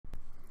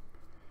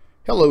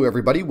Hello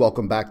everybody,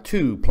 welcome back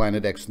to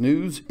Planet X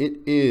News. It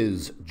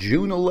is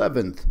June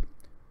 11th,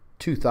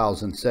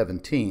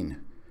 2017.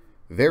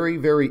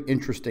 Very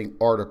interesting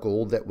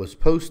article that was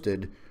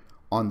posted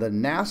on the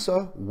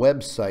NASA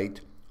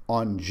website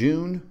on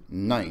June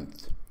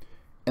 9th.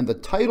 And the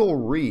title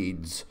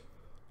reads,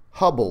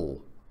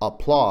 Hubble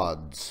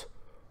applauds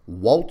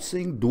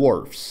waltzing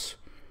dwarfs.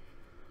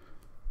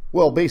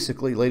 Well,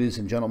 basically, ladies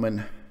and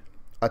gentlemen,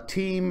 a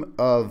team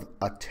of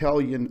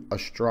Italian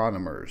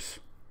astronomers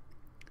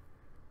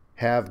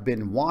have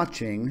been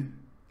watching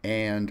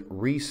and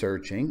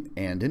researching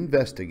and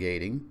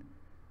investigating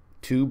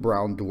two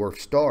brown dwarf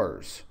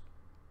stars,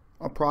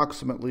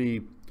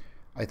 approximately,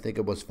 I think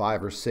it was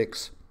 5 or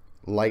 6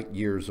 light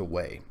years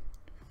away.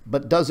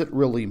 But does it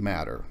really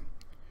matter?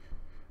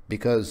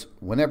 Because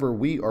whenever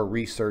we are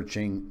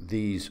researching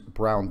these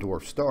brown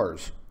dwarf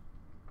stars,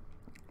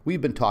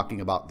 we've been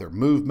talking about their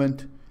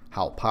movement,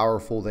 how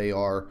powerful they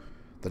are,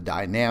 the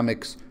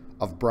dynamics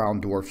of brown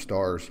dwarf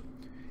stars.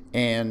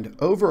 And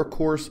over a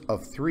course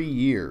of 3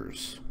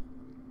 years,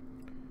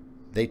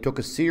 they took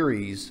a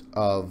series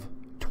of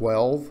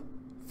 12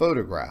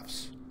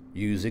 photographs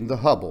using the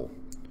Hubble.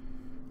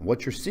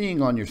 What you're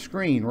seeing on your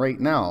screen right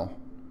now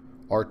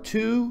are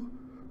two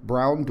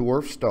brown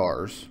dwarf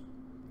stars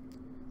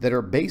that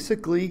are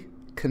basically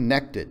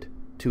connected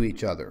to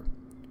each other.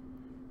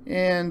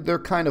 And they're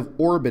kind of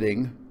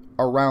orbiting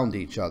around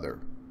each other.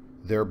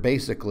 They're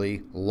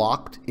basically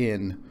locked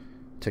in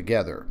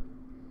together.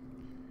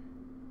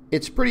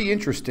 It's pretty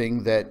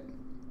interesting that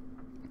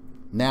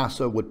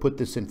NASA would put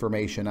this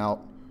information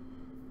out.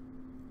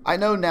 I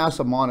know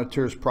NASA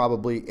monitors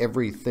probably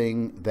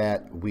everything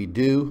that we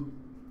do.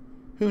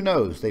 Who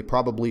knows? They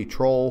probably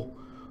troll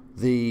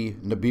the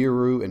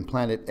Nibiru and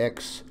Planet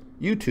X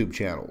YouTube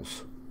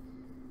channels,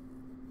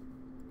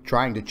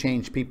 trying to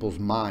change people's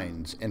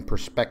minds and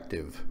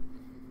perspective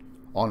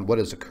on what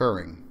is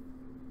occurring.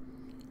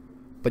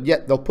 But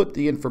yet they'll put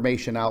the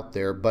information out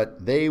there,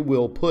 but they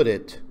will put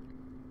it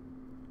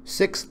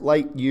 6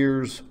 light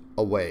years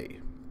away.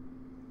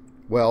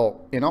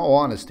 Well, in all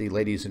honesty,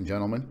 ladies and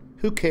gentlemen,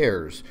 who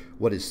cares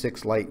what is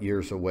 6 light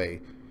years away?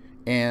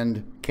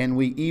 And can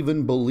we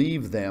even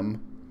believe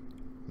them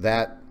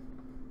that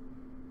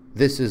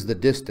this is the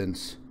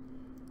distance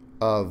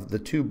of the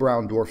two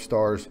brown dwarf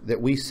stars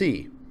that we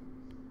see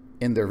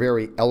in their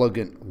very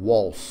elegant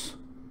waltz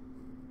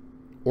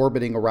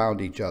orbiting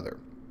around each other?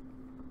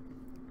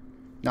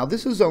 Now,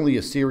 this is only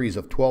a series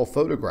of 12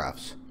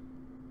 photographs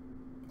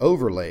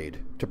overlaid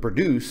to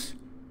produce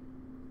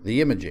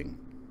the imaging.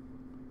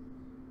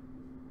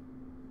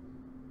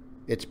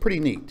 It's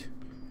pretty neat.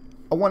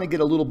 I want to get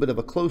a little bit of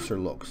a closer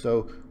look,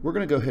 so we're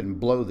going to go ahead and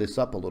blow this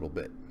up a little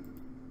bit.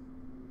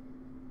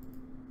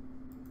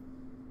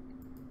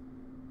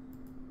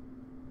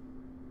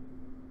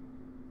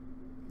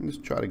 Let's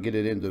try to get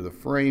it into the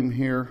frame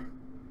here.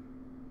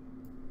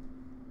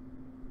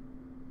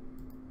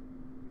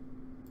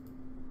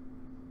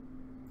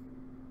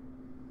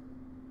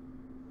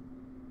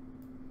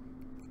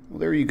 Well,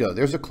 there you go.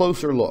 There's a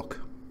closer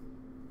look.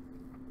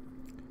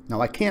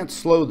 Now, I can't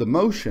slow the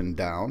motion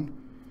down,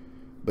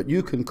 but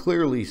you can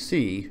clearly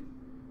see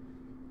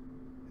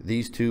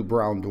these two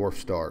brown dwarf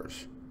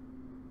stars.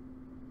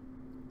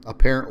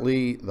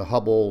 Apparently, the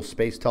Hubble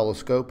Space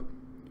Telescope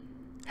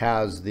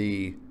has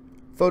the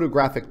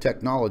photographic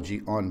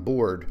technology on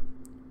board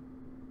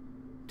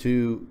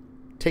to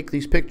take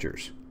these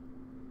pictures.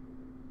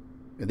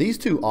 And these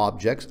two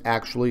objects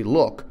actually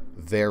look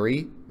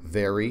very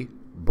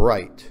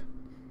bright.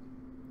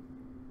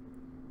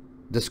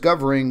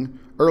 Discovering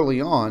early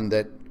on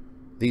that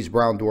these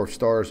brown dwarf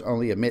stars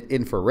only emit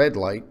infrared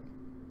light,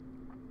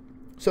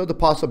 so the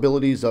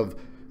possibilities of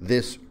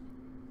this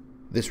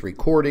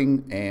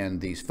recording and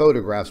these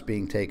photographs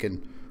being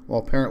taken, well,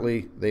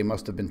 apparently they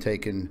must have been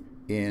taken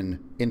in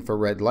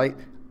infrared light.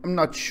 I'm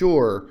not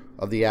sure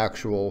of the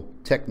actual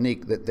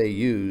technique that they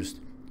used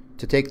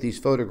to take these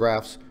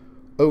photographs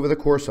over the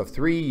course of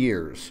 3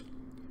 years.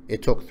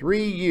 It took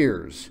 3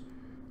 years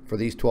for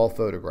these 12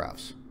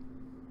 photographs.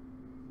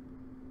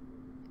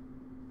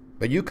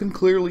 But you can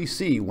clearly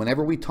see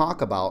whenever we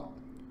talk about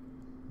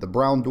the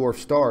brown dwarf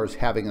stars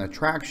having an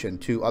attraction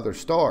to other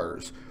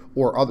stars,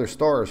 or other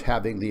stars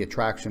having the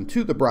attraction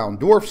to the brown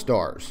dwarf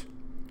stars,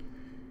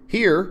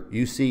 here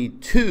you see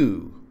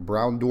two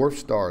brown dwarf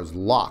stars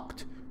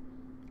locked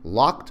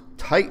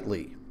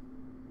tightly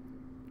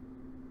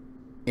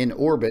in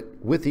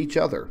orbit with each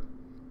other.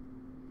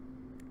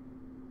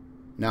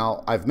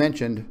 Now, I've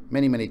mentioned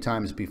many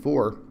times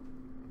before,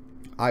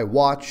 I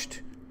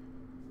watched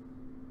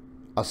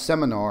a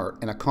seminar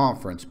and a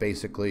conference,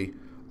 basically,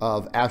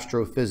 of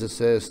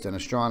astrophysicists and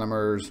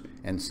astronomers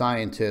and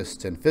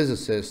scientists and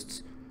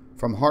physicists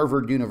from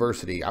Harvard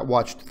University. I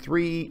watched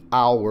 3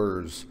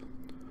 hours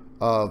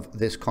of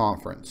this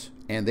conference,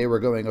 and they were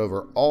going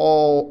over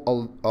all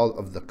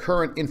of the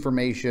current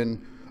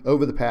information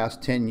over the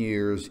past 10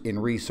 years in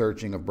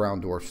researching of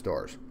brown dwarf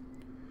stars.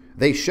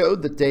 They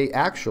showed that they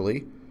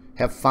actually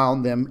have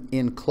found them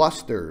in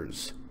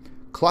clusters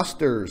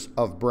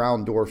of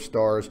brown dwarf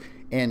stars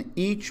and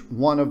each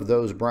one of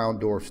those brown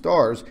dwarf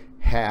stars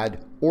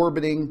had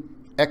orbiting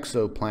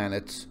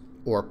exoplanets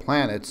or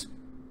planets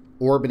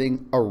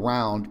orbiting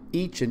around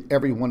each and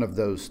every one of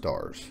those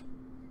stars.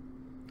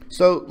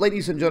 So,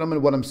 ladies and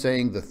gentlemen, what I'm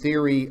saying, the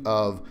theory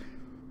of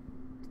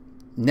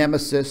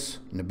Nemesis,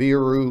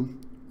 Nibiru,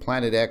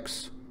 Planet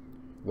X,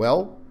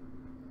 well,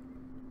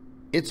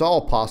 it's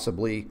all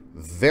possibly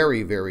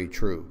very, very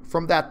true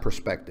from that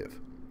perspective.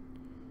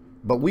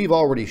 But we've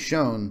already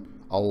shown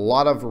a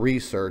lot of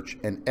research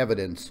and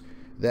evidence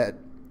that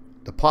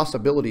the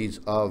possibilities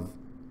of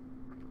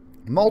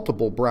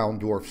multiple brown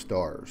dwarf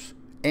stars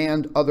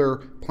and other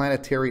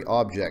planetary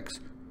objects,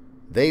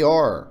 they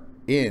are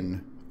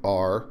in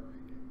our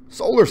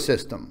solar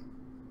system.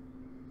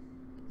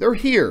 They're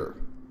here.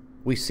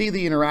 We see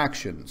the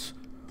interactions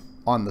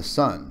on the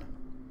sun.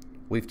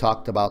 We've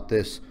talked about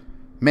this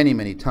many,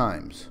 many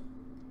times.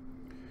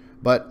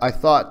 But I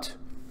thought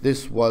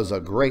this was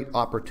a great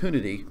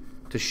opportunity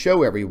to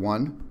show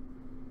everyone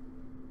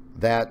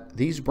that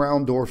these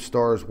brown dwarf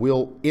stars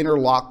will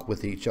interlock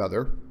with each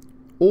other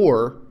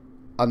or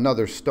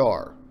another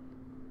star.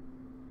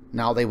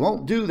 Now, they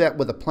won't do that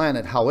with a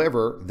planet.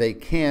 However, they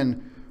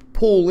can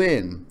pull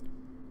in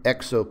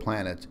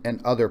exoplanets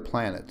and other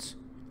planets,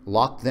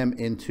 lock them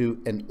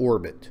into an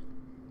orbit.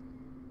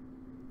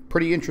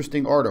 Pretty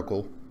interesting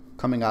article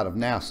coming out of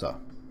NASA.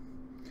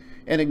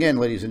 And again,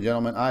 ladies and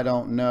gentlemen, I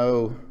don't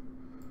know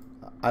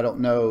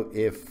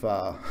if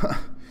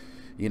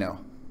you know,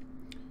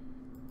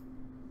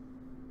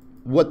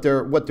 what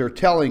they're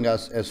telling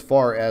us as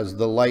far as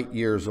the light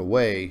years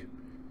away.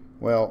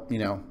 Well, you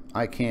know,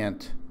 I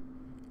can't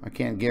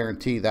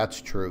guarantee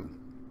that's true.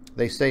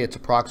 They say it's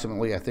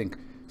approximately, I think,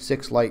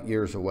 6 light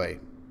years away.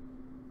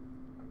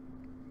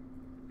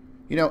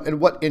 You know, and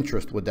what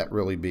interest would that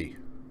really be?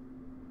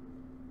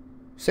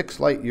 6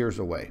 light years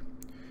away.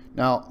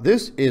 Now,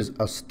 this is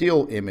a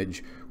still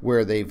image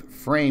where they've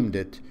framed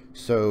it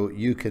so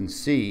you can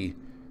see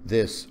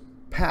this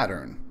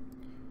pattern,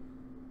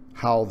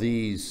 how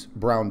these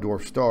brown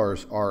dwarf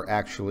stars are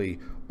actually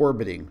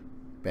orbiting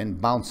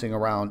and bouncing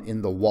around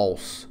in the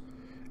waltz,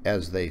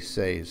 as they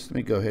say. So let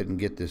me go ahead and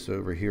get this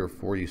over here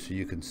for you so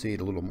you can see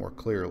it a little more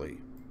clearly.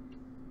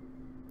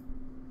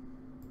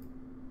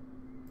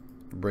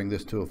 Bring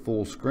this to a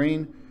full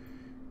screen,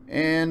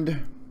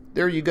 and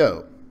there you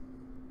go.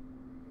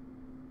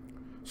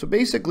 So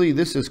basically,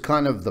 this is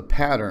kind of the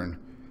pattern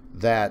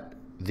that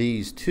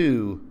these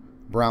two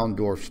brown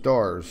dwarf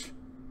stars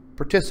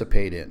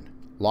participate in,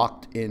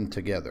 locked in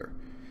together.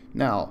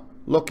 Now,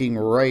 looking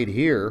right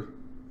here,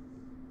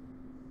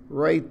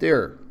 right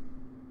there,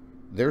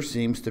 there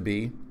seems to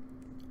be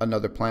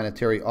another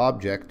planetary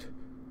object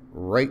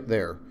right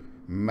there.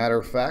 Matter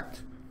of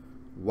fact,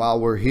 while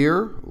we're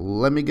here,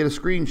 let me get a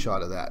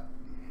screenshot of that.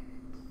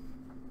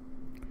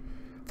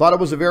 Thought it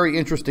was a very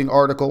interesting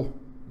article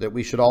that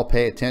we should all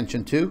pay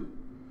attention to.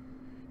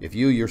 If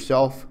you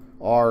yourself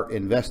are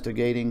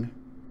investigating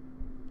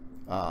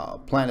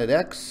Planet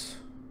X,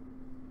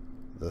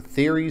 the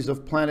theories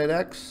of Planet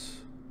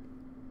X,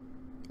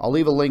 I'll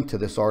leave a link to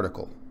this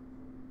article.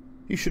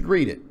 You should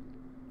read it.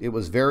 It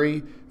was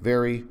very,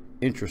 very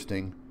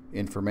interesting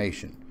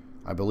information.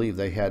 I believe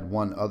they had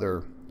one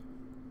other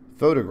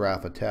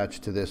photograph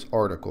attached to this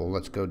article.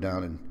 Let's go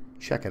down and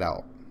check it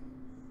out.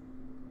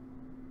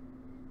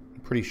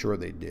 I'm pretty sure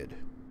they did.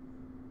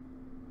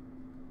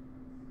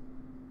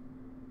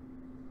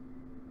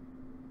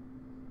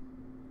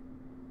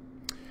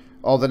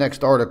 Oh, the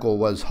next article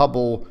was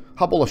Hubble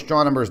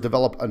astronomers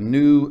develop a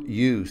new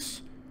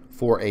use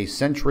for a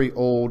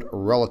century-old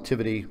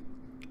relativity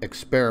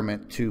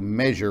experiment to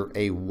measure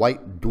a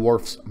white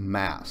dwarf's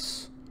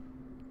mass.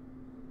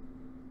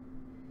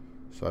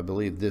 So I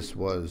believe this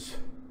was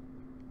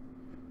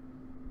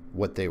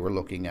what they were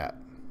looking at.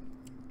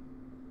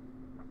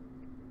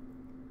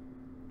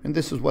 And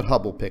this is what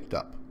Hubble picked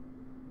up.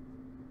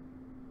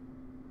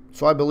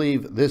 So I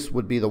believe this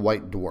would be the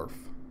white dwarf.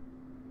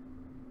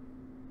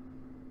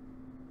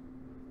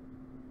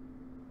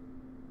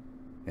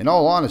 In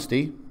all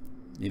honesty,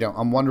 you know,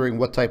 I'm wondering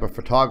what type of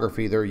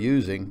photography they're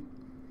using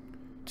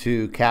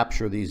to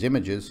capture these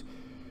images,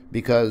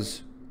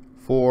 because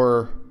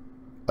for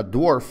a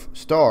dwarf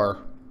star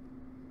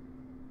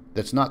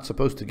that's not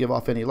supposed to give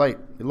off any light,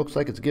 it looks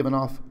like it's giving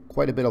off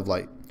quite a bit of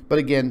light. But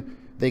again,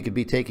 they could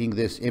be taking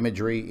this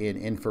imagery in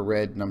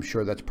infrared, and I'm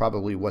sure that's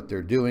probably what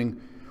they're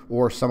doing,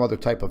 or some other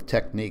type of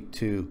technique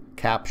to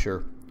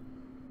capture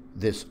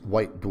this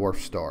white dwarf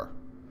star.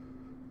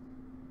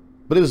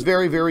 But it was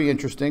very, very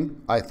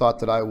interesting. I thought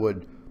that I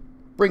would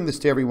bring this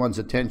to everyone's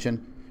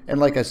attention. And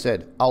like I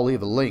said, I'll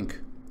leave a link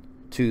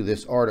to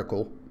this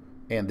article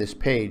and this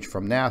page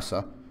from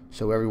NASA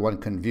so everyone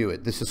can view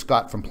it. This is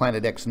Scott from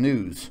Planet X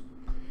News.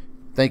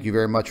 Thank you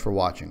very much for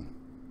watching.